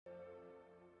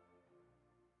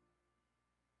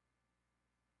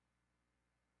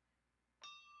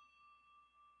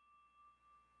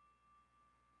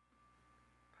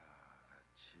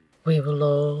We will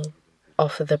all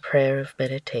offer the prayer of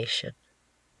meditation.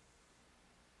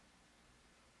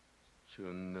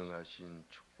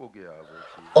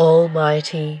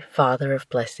 Almighty Father of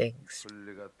blessings,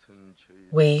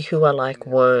 we who are like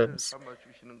worms,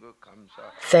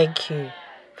 thank you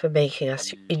for making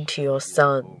us into your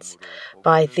sons.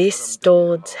 By this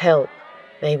dawn's help,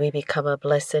 may we become a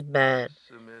blessed man.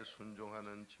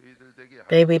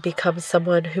 May we become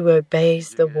someone who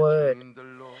obeys the word.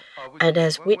 And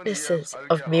as witnesses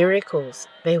of miracles,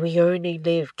 may we only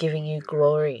live giving you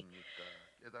glory.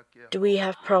 Do we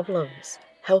have problems?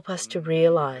 Help us to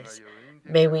realize.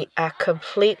 May we act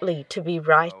completely to be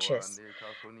righteous.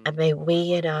 And may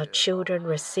we and our children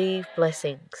receive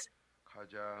blessings.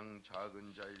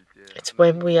 It's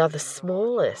when we are the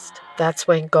smallest, that's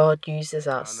when God uses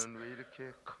us.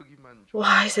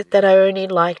 Why is it that I only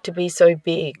like to be so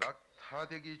big?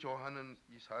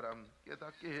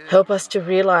 Help us to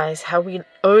realize how we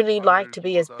only like to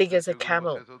be as big as a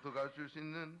camel.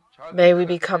 May we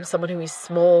become someone who is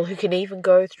small, who can even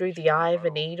go through the eye of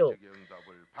a needle.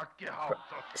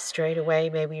 Straight away,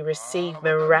 may we receive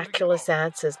miraculous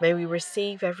answers. May we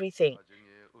receive everything.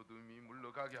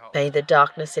 May the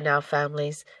darkness in our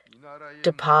families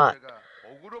depart.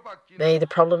 May the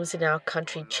problems in our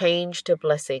country change to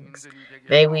blessings.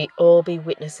 May we all be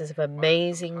witnesses of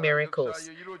amazing miracles.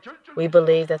 We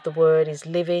believe that the word is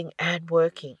living and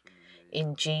working.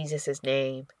 In Jesus'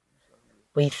 name,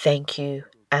 we thank you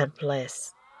and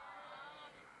bless.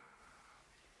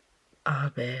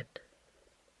 Amen.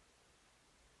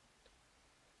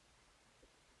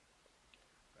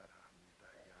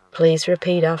 Please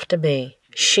repeat after me.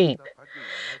 Sheep.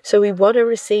 So we want to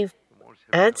receive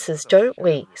answers, don't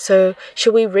we? So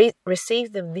shall we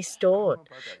receive them this dawn?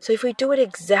 So if we do it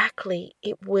exactly,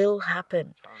 it will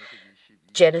happen.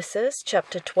 Genesis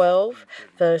chapter 12,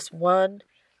 verse 1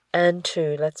 and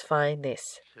 2. Let's find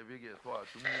this.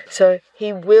 So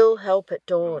he will help at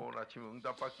dawn.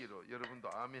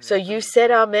 So you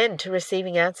said amen to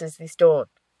receiving answers this dawn.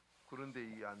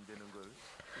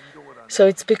 So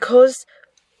it's because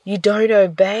you don't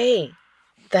obey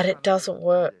that it doesn't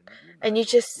work. And you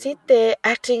just sit there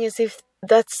acting as if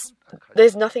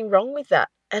there's nothing wrong with that.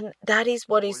 And that is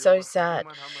what is so sad.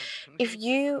 If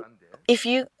you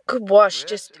could wash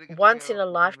just once in a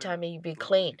lifetime and you'd be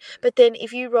clean. But then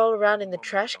if you roll around in the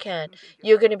trash can,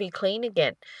 you're going to be clean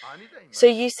again. So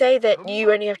you say that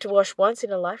you only have to wash once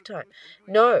in a lifetime.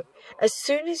 No. As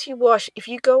soon as you wash, if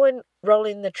you go and roll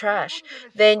in the trash,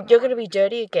 then you're going to be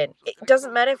dirty again. It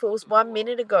doesn't matter if it was 1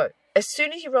 minute ago. As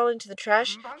soon as you roll into the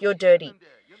trash, you're dirty.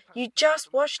 You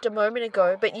just washed a moment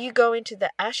ago, but you go into the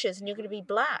ashes and you're going to be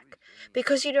black.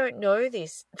 Because you don't know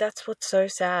this. That's what's so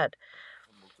sad.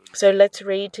 So let's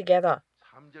read together.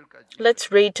 Let's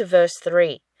read to verse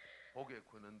 3.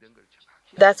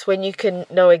 That's when you can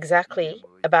know exactly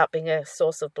about being a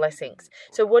source of blessings.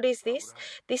 So what is this?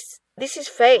 This is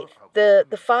faith. The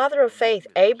father of faith,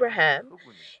 Abraham,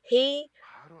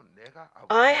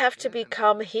 I have to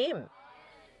become him.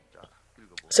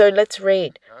 So let's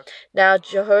read. Now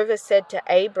Jehovah said to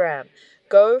Abraham,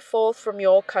 "Go forth from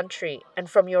your country and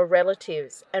from your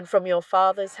relatives and from your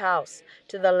father's house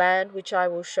to the land which I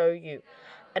will show you.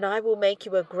 And I will make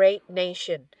you a great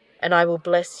nation, and I will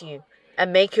bless you,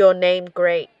 and make your name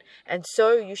great, and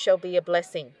so you shall be a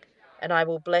blessing. And I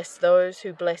will bless those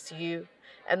who bless you,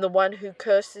 and the one who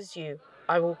curses you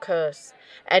I will curse.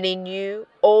 And in you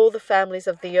all the families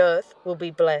of the earth will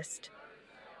be blessed."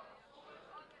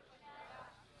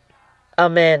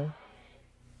 Amen.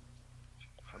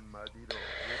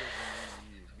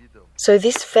 So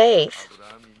this faith,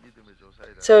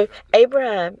 so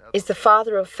Abraham is the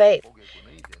father of faith.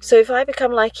 So if I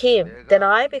become like him, then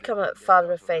I become a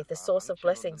father of faith, a source of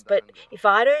blessings. But if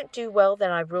I don't do well, then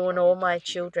I ruin all my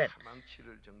children.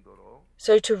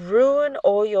 So to ruin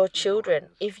all your children,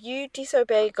 if you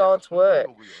disobey God's word.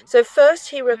 So first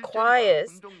he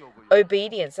requires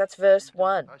obedience. That's verse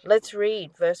 1. Let's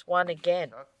read verse 1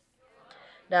 again.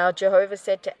 Now Jehovah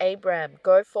said to Abraham,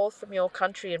 "Go forth from your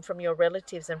country and from your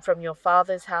relatives and from your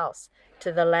father's house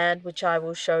to the land which I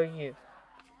will show you."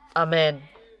 Amen.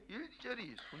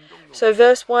 So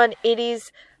verse 1, it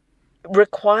is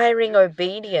requiring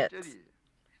obedience.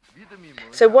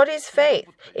 So what is faith?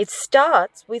 It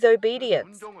starts with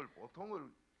obedience.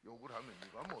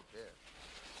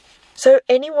 So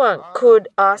anyone could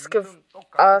ask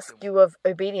you of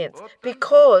obedience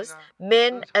because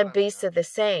men and beasts are the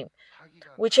same.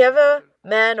 Whichever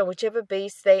man or whichever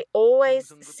beast, they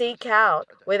always seek out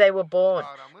where they were born.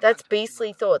 That's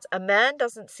beastly thoughts. A man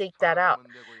doesn't seek that out.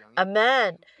 A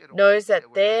man knows that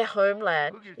their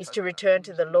homeland is to return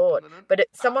to the Lord. But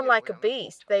someone like a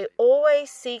beast, they always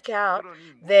seek out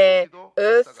their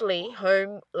earthly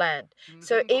homeland.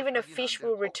 So even a fish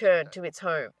will return to its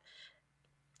home.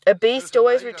 A beast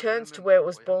always returns to where it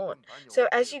was born. So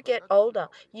as you get older,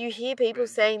 you hear people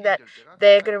saying that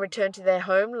they're going to return to their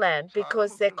homeland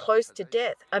because they're close to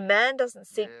death. A man doesn't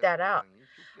seek that out.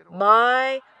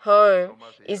 My home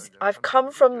is, I've come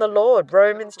from the Lord.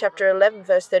 Romans chapter 11,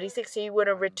 verse 36. So you want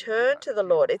to return to the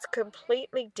Lord. It's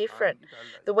completely different.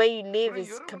 The way you live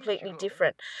is completely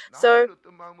different. So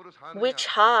which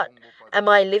heart am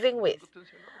I living with?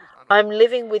 I'm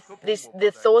living with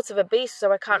the thoughts of a beast,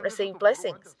 so I can't receive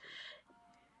blessings.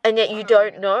 And yet you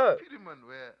don't know.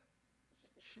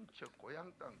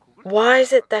 Why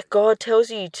is it that God tells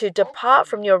you to depart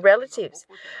from your relatives,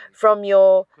 from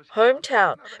your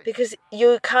hometown? Because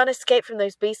you can't escape from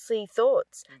those beastly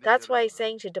thoughts. That's why He's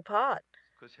saying to depart.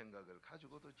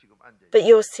 But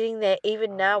you're sitting there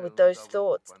even now with those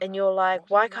thoughts, and you're like,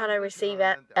 why can't I receive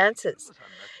answers?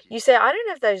 You say, I don't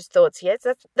have those thoughts yet.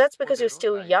 That's because you're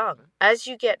still young. As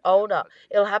you get older,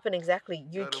 it'll happen exactly.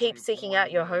 You keep seeking out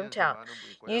your hometown.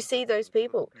 You see those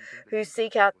people who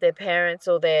seek out their parents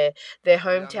or their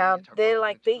hometown, they're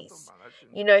like beasts.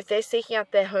 You know, if they're seeking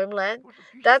out their homeland,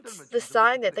 that's the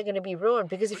sign that they're going to be ruined.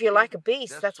 Because if you're like a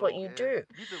beast, that's what you do.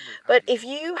 But if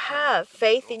you have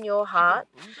faith in your heart,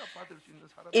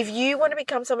 if you want to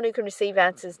become someone who can receive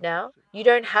answers now, you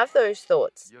don't have those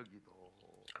thoughts,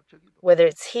 whether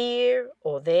it's here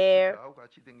or there.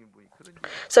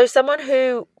 So someone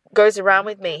who goes around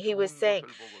with me, he was saying,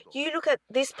 you look at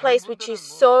this place which is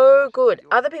so good.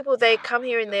 Other people, they come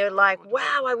here and they're like,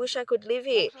 wow, I wish I could live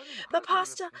here. But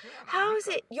Pastor, how is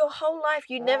it your whole life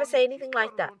you never say anything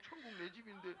like that?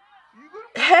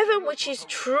 Heaven, which is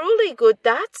truly good,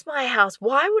 that's my house.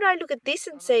 Why would I look at this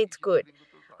and say it's good?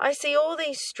 I see all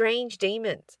these strange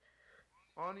demons.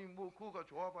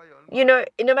 You know,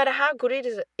 no matter how good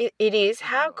it is,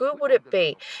 how good would it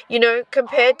be, you know,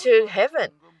 compared to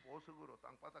heaven?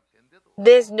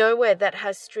 There's nowhere that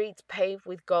has streets paved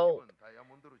with gold.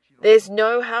 There's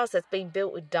no house that's been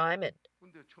built with diamond.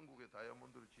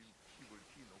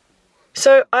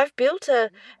 So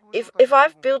if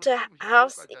I've built a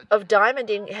house of diamond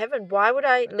in heaven, why would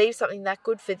I leave something that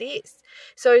good for this?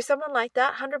 So someone like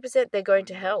that, 100% they're going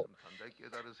to hell.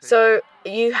 So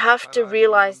you have to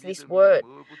realize this word.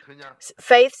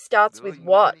 Faith starts with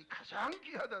what?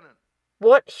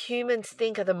 What humans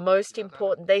think are the most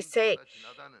important. They say,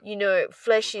 you know,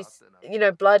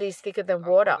 blood is thicker than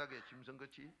water.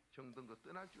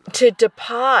 To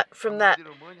depart from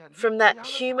that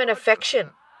human affection,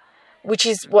 which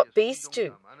is what beasts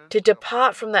do, to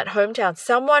depart from that hometown.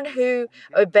 Someone who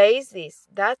obeys this,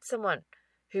 that's someone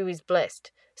who is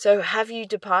blessed. So have you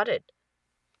departed?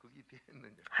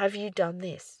 Have you done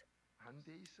this?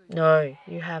 No,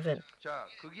 you haven't.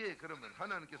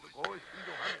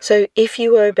 So if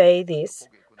you obey this,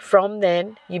 from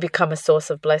then you become a source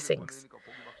of blessings.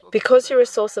 Because you're a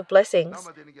source of blessings,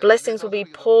 blessings will be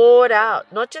poured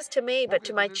out, not just to me, but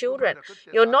to my children.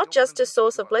 You're not just a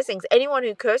source of blessings. Anyone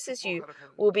who curses you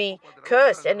will be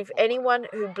cursed. And if anyone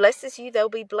who blesses you, they'll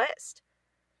be blessed.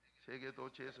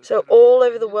 So all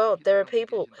over the world, there are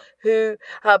people who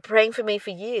are praying for me for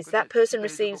years. That person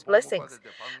receives blessings.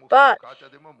 But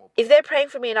if they're praying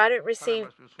for me and I don't receive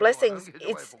blessings,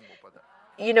 it's,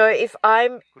 you know, if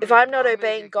I'm not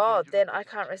obeying God, then I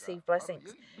can't receive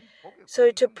blessings. So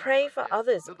to pray for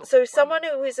others. So someone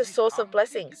who is a source of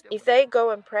blessings, if they go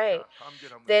and pray,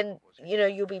 then, you know,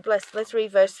 you'll be blessed. Let's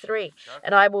read verse 3.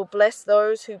 And I will bless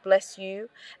those who bless you,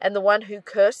 and the one who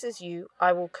curses you,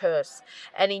 I will curse.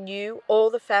 And in you, all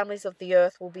the families of the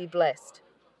earth will be blessed.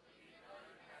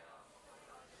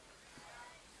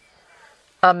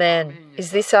 Amen.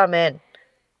 Is this amen?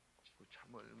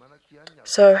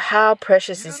 So how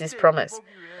precious is this promise?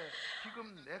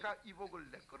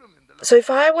 So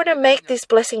if I want to make this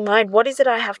blessing mine, what is it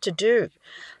I have to do?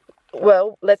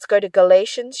 Well, let's go to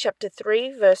Galatians chapter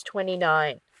 3, verse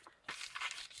 29.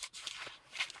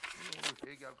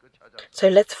 So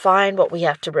let's find what we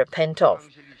have to repent of.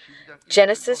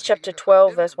 Genesis chapter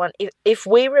 12, verse 1. If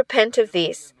we repent of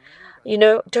this, you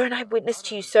know, don't I witness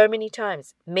to you so many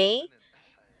times? Me,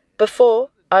 before,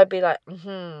 I'd be like,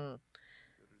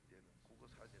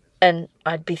 and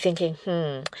I'd be thinking,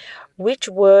 which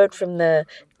word from the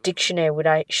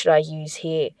dictionary should I use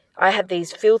here? I have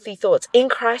these filthy thoughts. In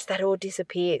Christ, that all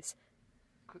disappears.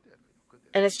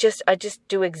 And I just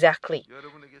do exactly.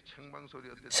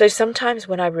 So sometimes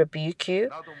when I rebuke you,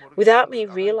 without me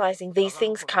realizing, these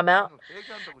things come out.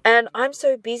 And I'm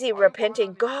so busy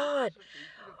repenting. God,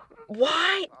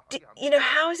 why,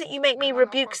 how is it you make me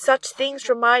rebuke such things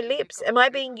from my lips? Am I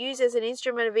being used as an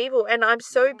instrument of evil? And I'm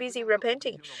so busy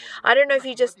repenting. I don't know if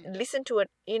you just listen to it,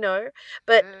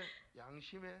 but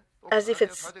as if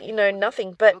it's,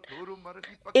 nothing. But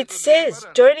it says,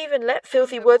 don't even let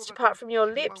filthy words depart from your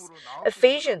lips.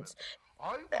 Ephesians.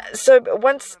 So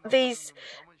once these,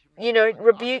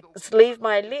 rebukes leave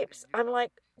my lips, I'm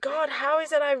like, God, how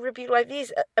is it I rebuke like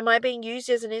this? Am I being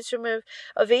used as an instrument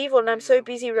of evil and I'm so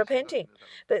busy repenting?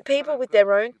 But people with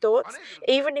their own thoughts,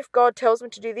 even if God tells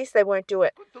them to do this, they won't do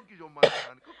it.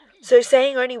 So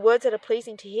saying only words that are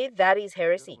pleasing to hear, that is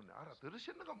heresy.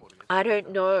 I don't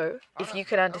know if you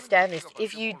can understand this.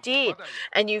 If you did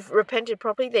and you've repented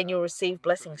properly, then you'll receive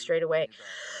blessings straight away.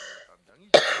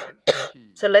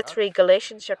 So let's read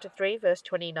Galatians chapter 3, verse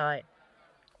 29.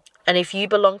 And if you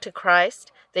belong to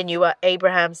Christ, then you are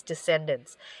Abraham's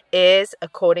descendants, heirs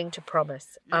according to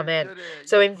promise. Amen.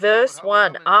 So in verse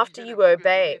 1, after you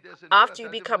obey, after you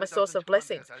become a source of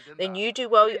blessings, then you do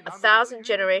well, 1,000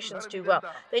 generations do well.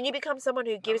 Then you become someone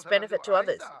who gives benefit to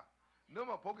others.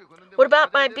 What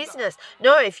about my business?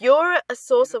 No, if you're a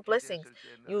source of blessings,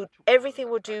 everything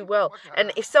will do well.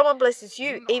 And if someone blesses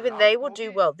you, even they will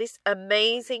do well. This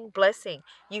amazing blessing,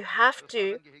 you have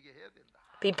to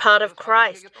be part of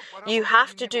Christ. You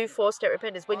have to do 4-step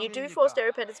repentance. When you do 4-step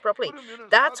repentance properly,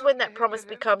 that's when that promise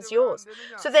becomes yours.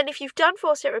 So then if you've done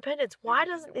 4-step repentance, why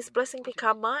doesn't this blessing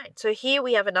become mine? So here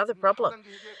we have another problem.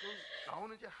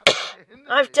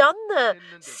 I've done the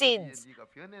sins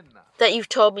that you've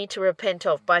told me to repent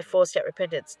of by 4-step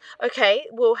repentance. Okay,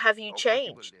 well, have you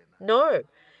changed? No,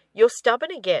 you're stubborn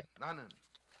again.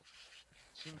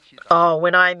 Oh,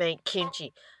 when I make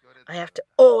kimchi, I have to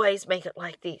always make it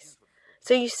like this.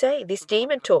 So you say this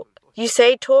demon talk. You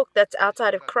say talk that's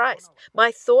outside of Christ.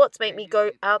 My thoughts make me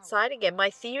go outside again. My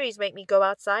theories make me go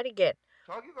outside again.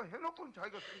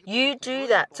 You do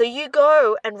that. So you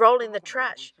go and roll in the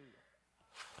trash.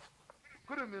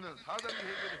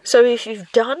 So if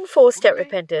you've done 4-step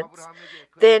repentance,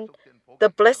 then the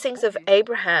blessings of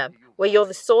Abraham, where you're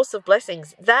the source of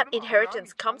blessings, that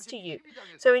inheritance comes to you.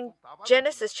 So in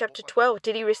Genesis chapter 12,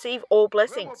 did he receive all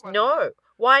blessings? No.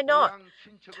 Why not?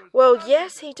 Well,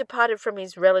 yes, he departed from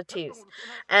his relatives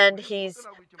and his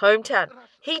hometown.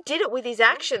 He did it with his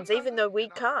actions, even though we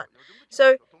can't.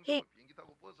 So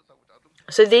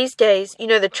these days,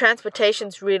 the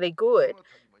transportation's really good.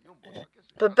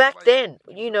 But back then,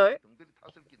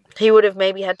 he would have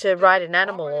maybe had to ride an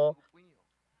animal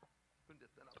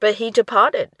but he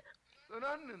departed.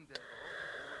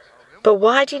 But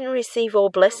why didn't he receive all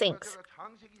blessings?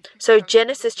 So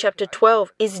Genesis chapter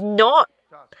 12 it's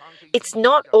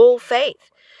not all faith.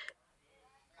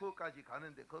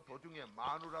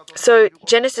 So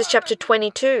Genesis chapter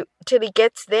 22, till he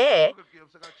gets there,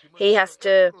 he has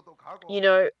to,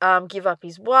 give up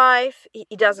his wife.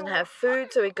 He doesn't have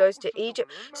food, so he goes to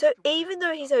Egypt. So even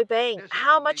though he's obeying,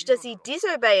 how much does he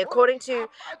disobey according to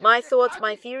my thoughts,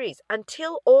 my theories?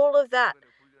 Until all of that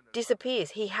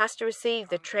disappears, he has to receive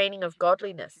the training of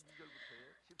godliness.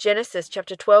 Genesis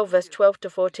chapter 12, verse 12 to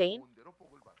 14.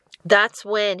 That's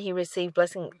when he received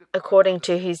blessing according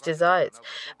to his desires.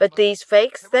 But these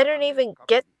fakes, they don't even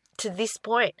get to this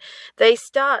point. They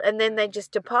start and then they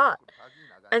just depart.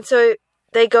 And so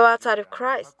they go outside of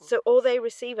Christ. So all they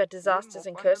receive are disasters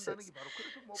and curses.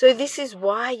 So this is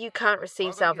why you can't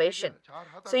receive salvation.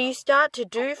 So you start to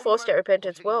do 4-step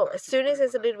repentance well. As soon as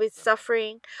there's a little bit of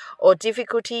suffering or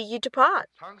difficulty, you depart.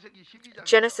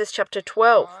 Genesis chapter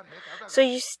 12. So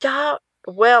you start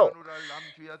well,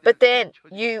 but then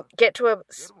you get to a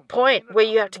point where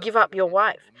you have to give up your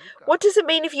wife. What does it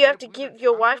mean if you have to give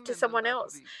your wife to someone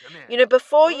else?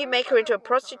 Before you make her into a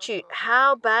prostitute,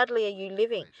 how badly are you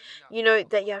living?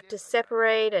 That you have to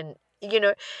separate and,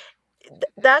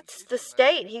 that's the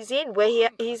state he's in, where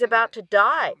he's about to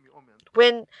die.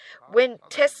 When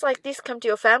tests like this come to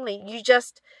your family, you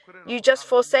just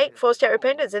forsake 4-step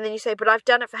repentance, and then you say, but I've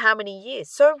done it for how many years?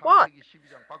 So what?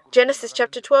 Genesis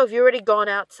chapter 12, you've already gone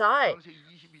outside.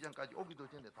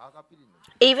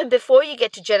 Even before you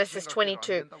get to Genesis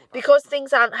 22, because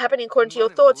things aren't happening according to your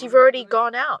thoughts, you've already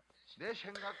gone out.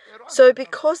 So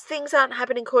because things aren't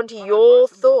happening according to your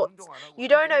thoughts, you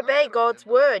don't obey God's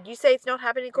word. You say it's not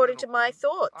happening according to my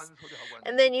thoughts.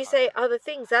 And then you say other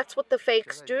things. That's what the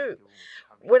fakes do.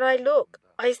 When I look,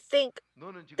 I think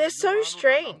they're so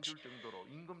strange.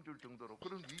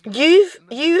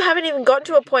 You haven't even gotten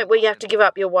to a point where you have to give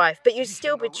up your wife, but you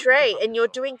still betray and you're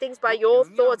doing things by your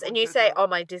thoughts and you say, oh,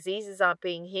 my diseases aren't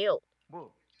being healed.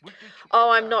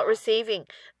 Oh, I'm not receiving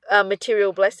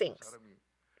material blessings.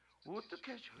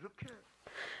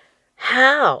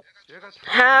 How?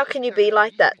 How can you be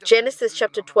like that? Genesis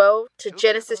chapter 12 to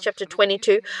Genesis chapter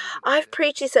 22. I've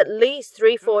preached this at least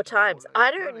 3-4 times.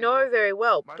 I don't know very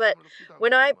well, but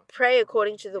when I pray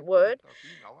according to the word,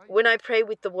 when I pray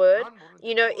with the word,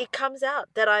 it comes out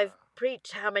that I've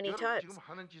preached how many times.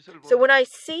 So when I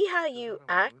see how you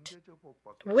act,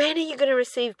 when are you going to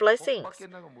receive blessings?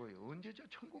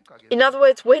 In other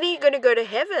words, when are you going to go to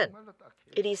heaven?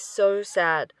 It is so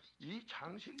sad.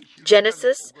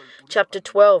 Genesis chapter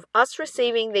 12, us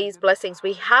receiving these blessings,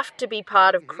 we have to be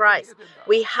part of Christ.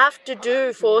 We have to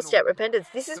do 4-step repentance.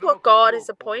 This is what God has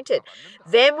appointed.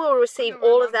 Then we'll receive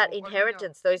all of that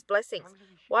inheritance, those blessings.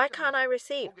 Why can't I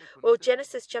receive? Well,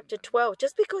 Genesis chapter 12,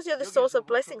 just because you're the source of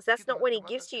blessings, that's not what He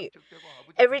gives to you.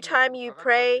 Every time you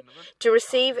pray to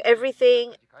receive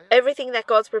everything that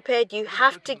God's prepared, you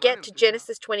have to get to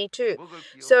Genesis 22.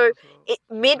 So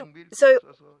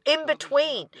in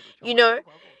between,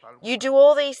 you do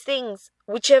all these things,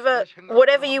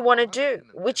 whatever you want to do,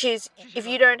 which is if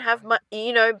you don't have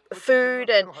food,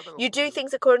 and you do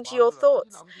things according to your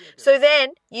thoughts. So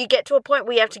then you get to a point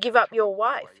where you have to give up your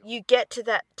wife. You get to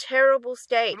that terrible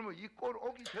state.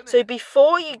 So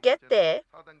before you get there,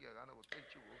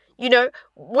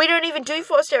 we don't even do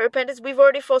 4-step repentance. We've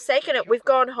already forsaken it. We've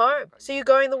gone home. So you're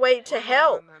going the way to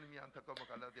hell.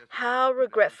 How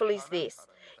regretful is this?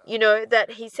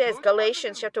 That He says,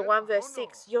 Galatians chapter 1 verse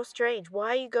 6, you're strange. Why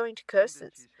are you going to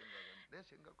curses?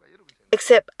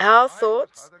 Except our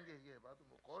thoughts,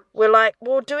 we're like,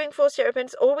 well, doing 4-step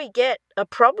repentance, all we get are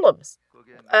problems,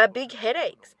 big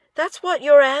headaches. That's what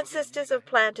your ancestors have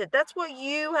planted. That's what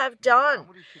you have done.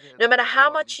 No matter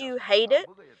how much you hate it,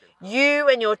 you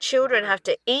and your children have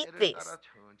to eat this.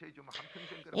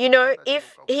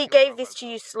 If He gave this to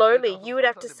you slowly, you would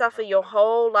have to suffer your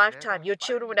whole lifetime. Your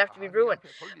children would have to be ruined.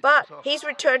 But He's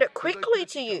returned it quickly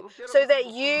to you so that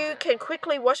you can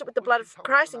quickly wash it with the blood of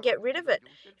Christ and get rid of it.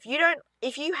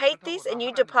 If you hate this and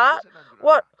you depart,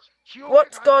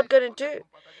 what's God going to do?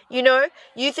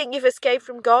 You think you've escaped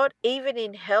from God? Even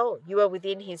in hell, you are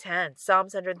within His hands.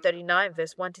 Psalms 139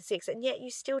 verse 1 to 6. And yet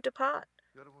you still depart.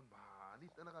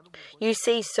 You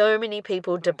see so many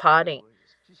people departing.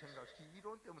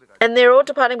 And they're all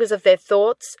departing because of their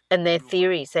thoughts and their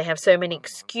theories. They have so many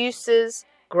excuses,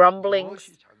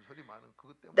 grumblings.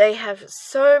 They have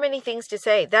so many things to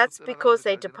say. That's because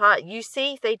they depart. You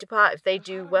see if they depart, if they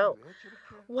do well.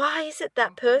 Why is it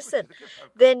that person,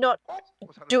 they're not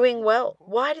doing well?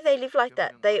 Why do they live like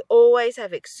that? They always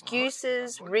have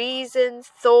excuses, reasons,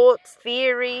 thoughts,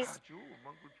 theories.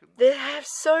 They have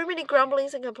so many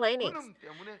grumblings and complainings.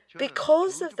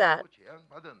 Because of that,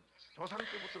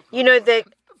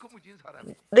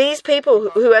 these people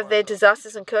who have their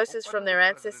disasters and curses from their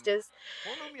ancestors,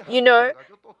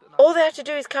 all they have to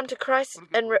do is come to Christ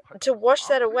and to wash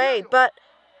that away. But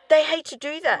they hate to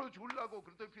do that.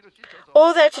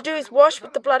 All they have to do is wash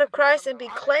with the blood of Christ and be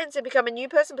cleansed and become a new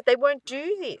person, but they won't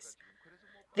do this.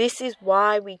 This is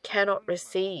why we cannot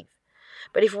receive.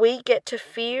 But if we get to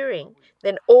fearing,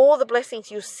 then all the blessings,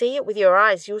 you'll see it with your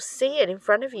eyes. You'll see it in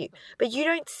front of you, but you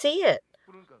don't see it.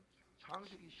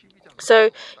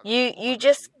 So you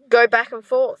just go back and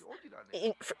forth.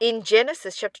 In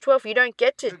Genesis chapter 12, you don't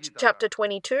get to chapter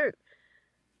 22.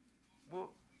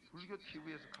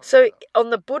 So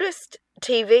on the Buddhist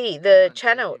TV, the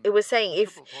channel, it was saying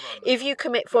if you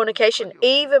commit fornication,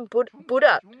 even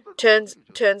Buddha turns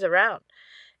around.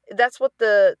 That's what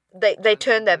they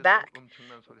turn their back.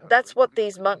 That's what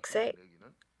these monks say.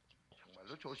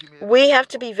 We have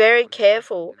to be very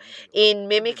careful in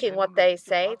mimicking what they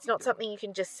say. It's not something you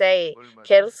can just say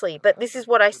carelessly. But this is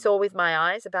what I saw with my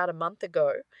eyes about a month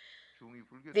ago.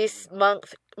 This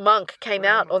monk came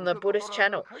out on the Buddhist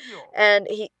channel, and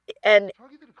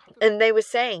they were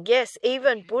saying, yes,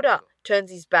 even Buddha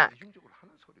turns his back.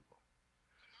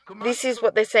 This is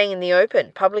what they're saying in the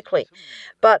open, publicly.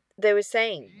 But they were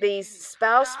saying these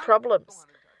spouse problems,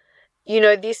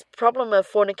 this problem of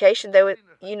fornication, they were,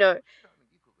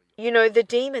 the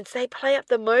demons, they play up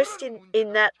the most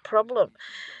in that problem,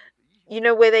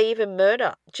 where they even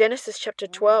murder. Genesis chapter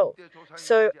 12.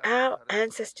 So our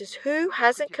ancestors, who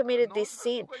hasn't committed this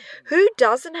sin? Who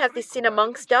doesn't have this sin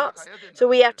amongst us? So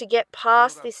we have to get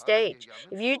past this stage.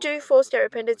 If you do 4-step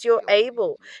repentance, you're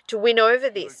able to win over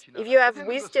this. If you have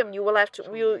wisdom, you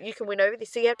can win over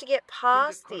this. So you have to get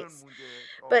past this.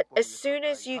 But as soon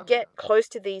as you get close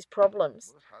to these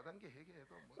problems,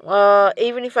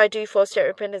 even if I do 4-step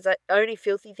repentance, only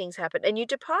filthy things happen, and you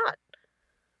depart.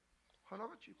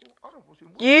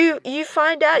 You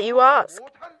find out, you ask.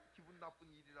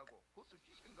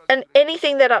 and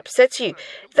anything that upsets you,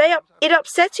 it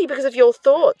upsets you because of your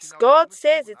thoughts. God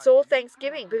says it's all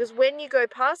thanksgiving, because when you go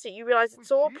past it, you realize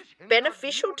it's all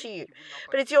beneficial to you.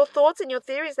 But it's your thoughts and your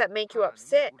theories that make you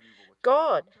upset.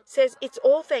 God says it's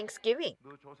all thanksgiving.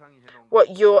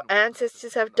 What your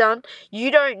ancestors have done, you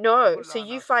don't know, so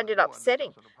you find it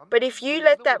upsetting. But if you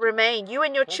let that remain, you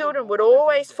and your children would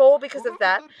always fall because of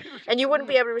that, and you wouldn't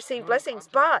be able to receive blessings.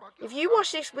 But if you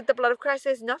wash this with the blood of Christ,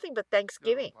 there's nothing but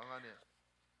thanksgiving.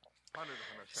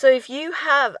 So if you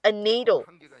have a needle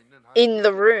in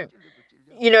the room,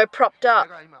 propped up,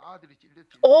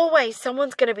 always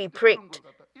someone's going to be pricked.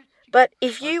 But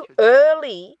if you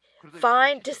early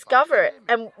discover it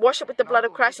and wash it with the blood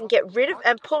of Christ and get rid of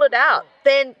and pull it out,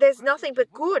 then there's nothing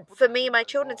but good for me and my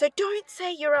children. So don't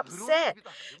say you're upset.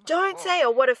 Don't say,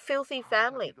 oh, what a filthy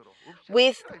family.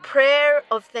 With prayer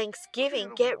of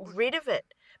thanksgiving, get rid of it.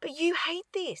 But you hate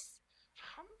this.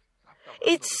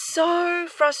 It's so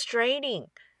frustrating.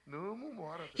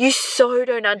 You so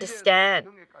don't understand.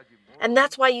 And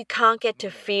that's why you can't get to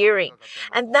fearing.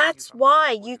 And that's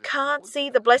why you can't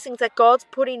see the blessings that God's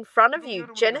put in front of you.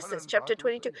 Genesis chapter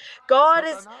 22.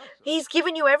 He's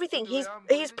given you everything. He's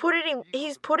put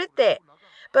it there.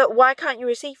 But why can't you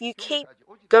receive? You keep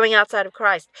going outside of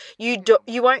Christ. You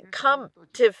won't come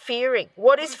to fearing.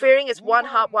 What is fearing? It's one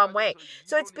heart, one way.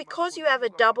 So it's because you have a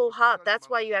double heart. That's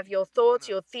why you have your thoughts,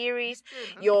 your theories,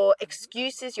 your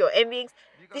excuses, your envyings.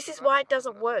 This is why it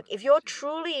doesn't work. If you're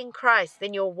truly in Christ,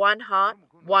 then you're one heart,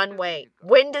 one way.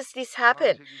 When does this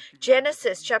happen?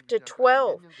 Genesis chapter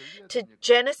 12 to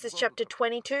Genesis chapter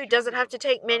 22. Does it have to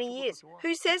take many years?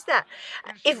 Who says that?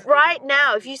 If right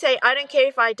now, if you say, I don't care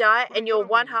if I die, and you're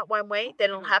one heart, one way, then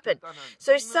it'll happen.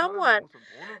 So someone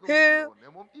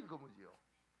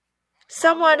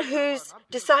who's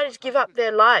decided to give up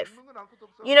their life,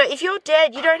 if you're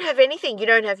dead, you don't have anything. You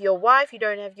don't have your wife, you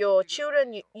don't have your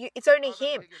children, it's only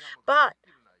him. But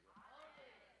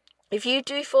if you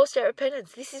do four-step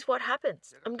repentance, this is what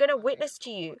happens. I'm going to witness to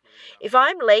you. If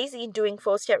I'm lazy in doing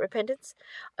four-step repentance,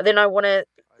 then I want to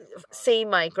see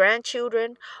my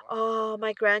grandchildren. Oh,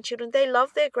 my grandchildren, they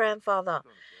love their grandfather.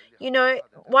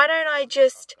 Why don't I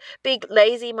just be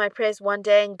lazy in my prayers one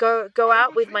day and go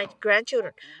out with my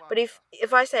grandchildren? But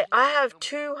if I say I have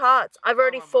two hearts, I've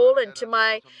already fallen to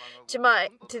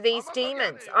these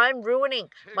demons. I'm ruining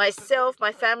myself,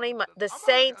 my family, the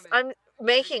saints. I'm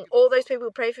making all those people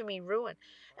who pray for me ruin.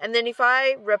 And then if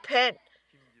I repent,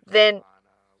 then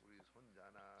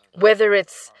whether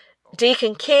it's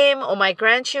Deacon Kim or my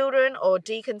grandchildren or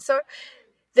Deacon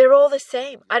they're all the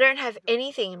same. I don't have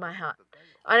anything in my heart.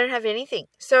 I don't have anything.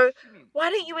 So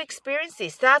why don't you experience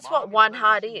this? That's what one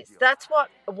heart is. That's what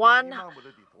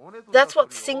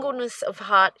singleness of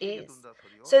heart is.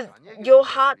 So your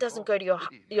heart doesn't go to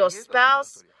your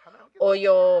spouse or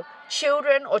your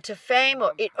children or to fame,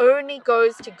 or it only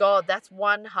goes to God. That's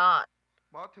one heart.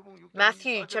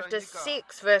 Matthew chapter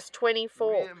 6 verse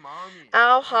 24.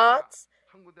 Our hearts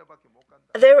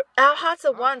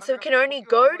are one, so we can only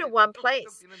go to one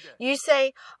place. You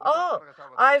say, oh,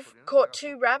 I've caught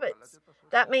two rabbits.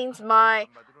 That means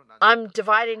I'm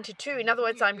divided into two. In other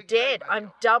words, I'm dead.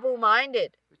 I'm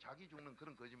double-minded.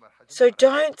 So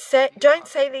don't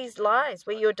say these lies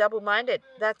where you're double-minded.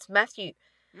 That's Matthew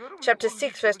chapter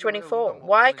 6 verse 24.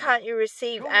 Why can't you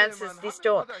receive answers this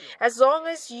dawn? As long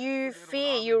as you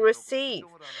fear, you'll receive.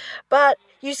 But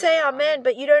you say amen,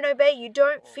 but you don't obey. You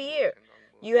don't fear.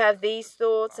 You have these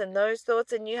thoughts and those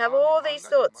thoughts, and you have all these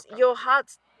thoughts. Your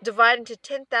heart's divided into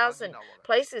 10,000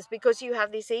 places because you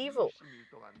have this evil.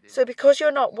 So because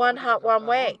you're not one heart, one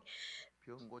way,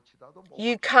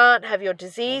 you can't have your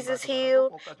diseases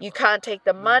healed. You can't take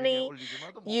the money.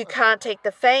 You can't take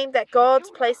the fame that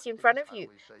God's placed in front of you.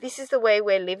 This is the way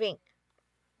we're living.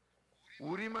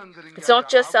 It's not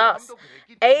just us.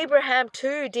 Abraham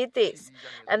too did this.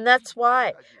 And that's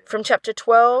why from chapter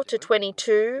 12 to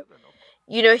 22,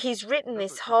 he's written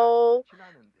this whole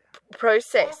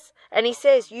process. And he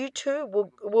says, you too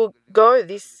will go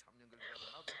this.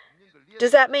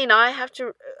 Does that mean I have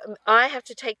to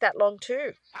take that long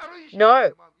too?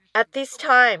 No. At this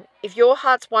time, if your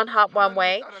heart's one heart, one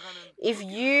way, if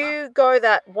you go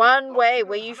that one way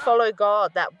where you follow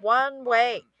God, that one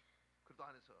way,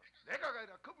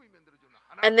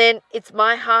 and then it's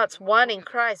my heart's one in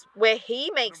Christ, where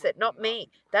He makes it, not me.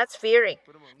 That's fearing.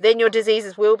 Then your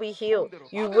diseases will be healed.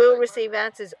 You will receive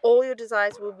answers. All your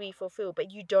desires will be fulfilled.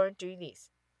 But you don't do this.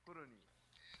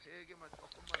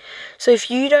 So if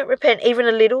you don't repent even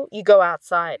a little, you go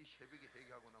outside.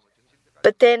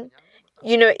 But then,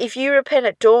 if you repent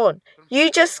at dawn, you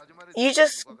just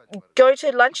go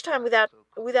to lunchtime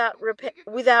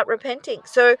without repenting.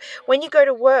 So when you go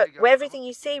to work, where everything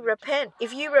you see, repent.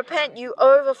 If you repent, you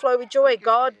overflow with joy.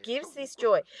 God gives this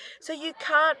joy. So you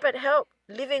can't but help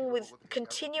living with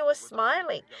continuous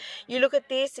smiling. You look at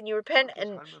this and you repent,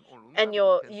 and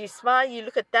you smile. You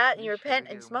look at that and you repent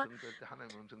and smile.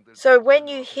 So when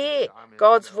you hear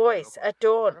God's voice at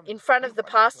dawn in front of the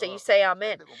pastor, you say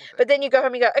amen. But then you go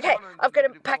home and you go, okay, I've got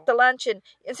to pack the lunch, and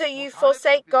so you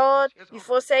forsake God, you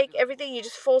forsake everything, you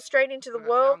just fall straight into the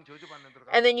world,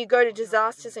 and then you go to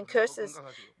disasters and curses.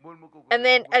 And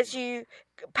then as you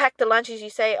pack the lunches, you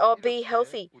say, oh, be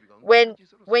healthy, when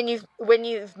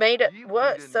you've made it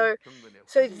worse.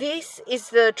 So this is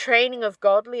the training of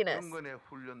godliness.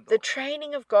 The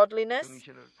training of godliness,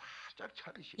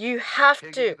 you have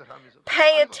to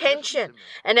pay attention,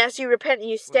 and as you repent and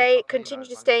you continue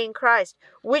to stay in Christ,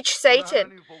 which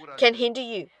Satan can hinder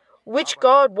you, which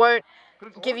God won't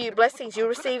give you blessings. You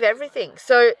receive everything.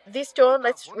 So this dawn,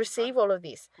 let's receive all of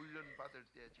this.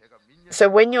 So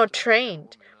when you're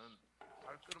trained,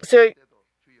 so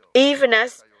even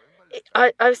as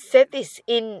I've said this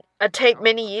in a tape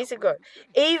many years ago,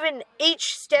 even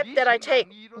each step that I take,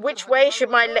 which way should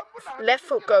my left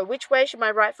foot go? Which way should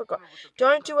my right foot go?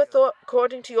 Don't do a thought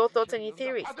according to your thoughts and your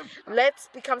theories. Let's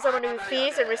become someone who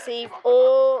fears and receive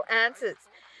all answers.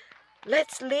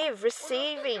 Let's live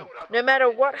receiving. No matter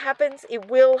what happens, it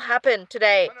will happen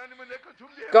today.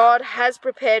 God has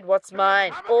prepared what's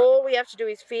mine. All we have to do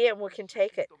is fear, and we can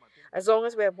take it. As long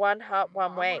as we have one heart,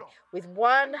 one way. With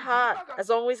one heart, as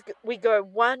long as we go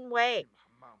one way.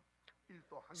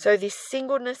 So this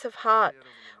singleness of heart,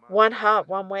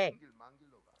 one way.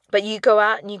 But you go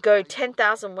out and you go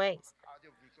 10,000 ways.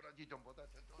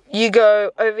 You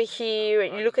go over here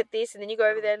and you look at this, and then you go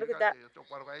over there and look at that.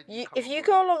 If you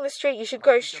go along the street, you should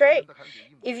go straight.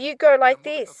 If you go like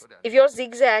this, if you're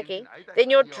zigzagging, then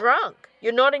you're drunk.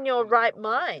 You're not in your right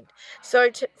mind. So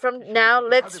from now,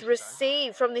 let's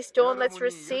receive. From this dawn, let's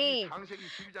receive.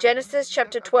 Genesis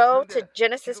chapter 12 to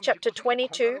Genesis chapter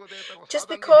 22. Just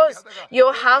because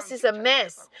your house is a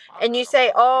mess and you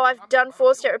say, oh, I've done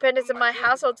 4-step repentance and my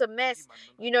household's a mess.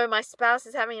 You know, my spouse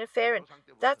is having an affair. And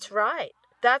that's right.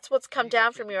 That's what's come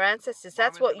down from your ancestors.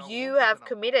 That's what you have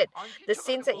committed. The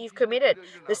sins that you've committed.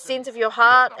 The sins of your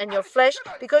heart and your flesh.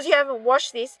 Because you haven't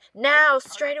washed this, now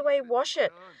straight away wash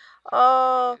it.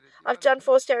 Oh, I've done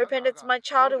 4-step repentance. My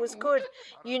childhood was good.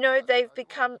 You know, they've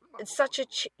become such a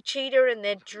cheater, and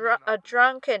they're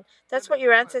drunk. And that's what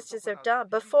your ancestors have done.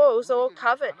 Before, it was all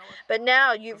covered. But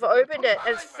now you've opened it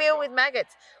and it's filled with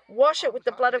maggots. Wash it with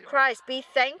the blood of Christ. Be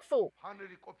thankful.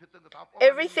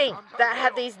 Everything that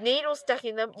had these needles stuck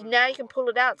in them, now you can pull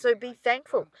it out. So be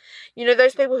thankful. You know,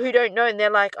 those people who don't know, and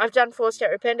they're like, I've done 4-step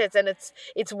repentance and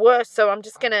it's worse, so I'm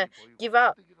just going to give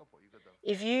up.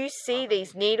 If you see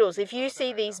these needles, if you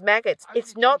see these maggots,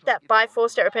 it's not that by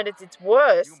 4-step repentance it's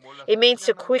worse. It means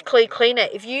to quickly clean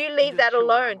it. If you leave that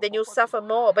alone, then you'll suffer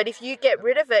more. But if you get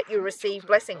rid of it, you'll receive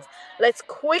blessings. Let's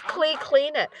quickly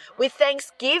clean it with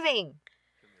thanksgiving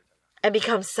and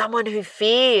become someone who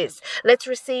fears. Let's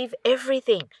receive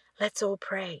everything. Let's all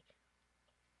pray.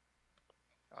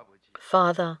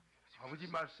 Father,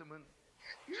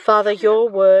 your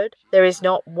word, there is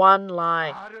not one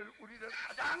lie.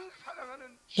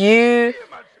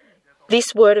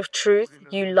 This word of truth,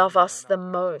 you love us the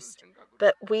most.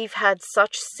 But we've had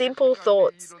such simple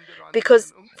thoughts,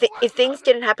 because if things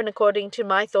didn't happen according to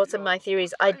my thoughts and my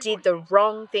theories, I did the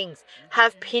wrong things.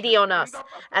 Have pity on us.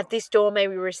 At this door, may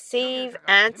we receive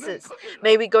answers.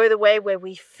 May we go the way where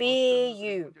we fear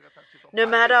you. No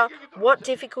matter what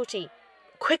difficulty,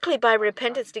 quickly by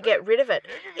repentance to get rid of it,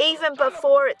 even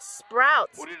before it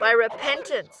sprouts, by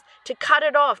repentance to cut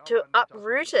it off, to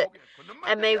uproot it.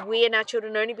 And may we and our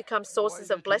children only become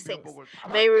sources of blessings.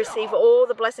 May we receive all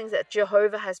the blessings that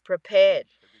Jehovah has prepared.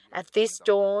 At this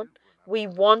dawn, we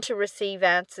want to receive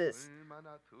answers.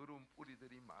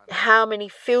 How many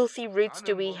filthy roots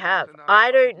do we have?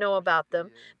 I don't know about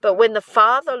them, but when the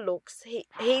Father looks,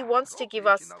 he wants to give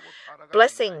us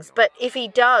blessings. But if he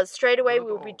does, straight away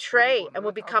we'll betray and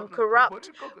we'll become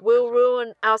corrupt. We'll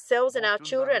ruin ourselves and our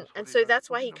children, and so that's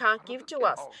why he can't give to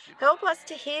us. Help us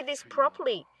to hear this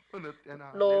properly.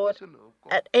 Lord,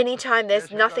 at any time there's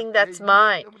nothing that's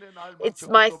mine. It's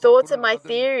my thoughts and my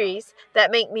theories that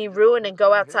make me ruin and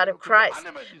go outside of Christ.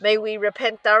 May we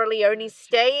repent thoroughly, only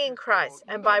stay in Christ,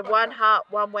 and by one heart,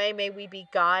 one way, may we be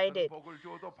guided.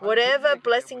 Whatever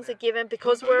blessings are given,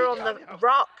 because we're on the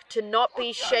rock, to not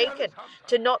be shaken,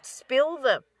 to not spill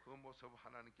them.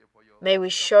 May we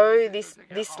show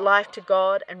this life to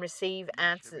God and receive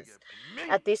answers.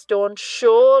 At this dawn,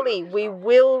 surely we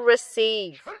will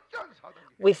receive.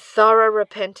 with thorough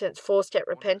repentance, four-step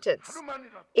repentance,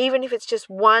 even if it's just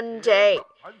one day,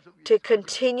 to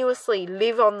continuously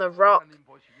live on the rock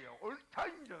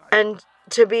and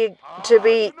to be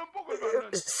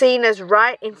seen as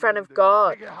right in front of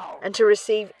God and to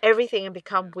receive everything and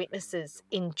become witnesses.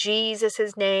 In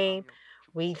Jesus' name,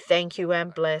 we thank you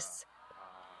and bless.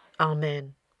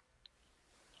 Amen.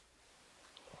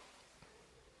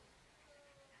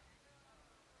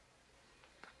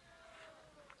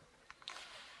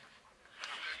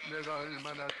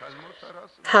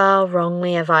 How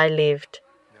wrongly have I lived?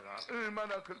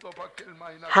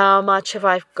 How much have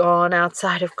I gone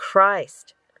outside of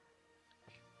Christ?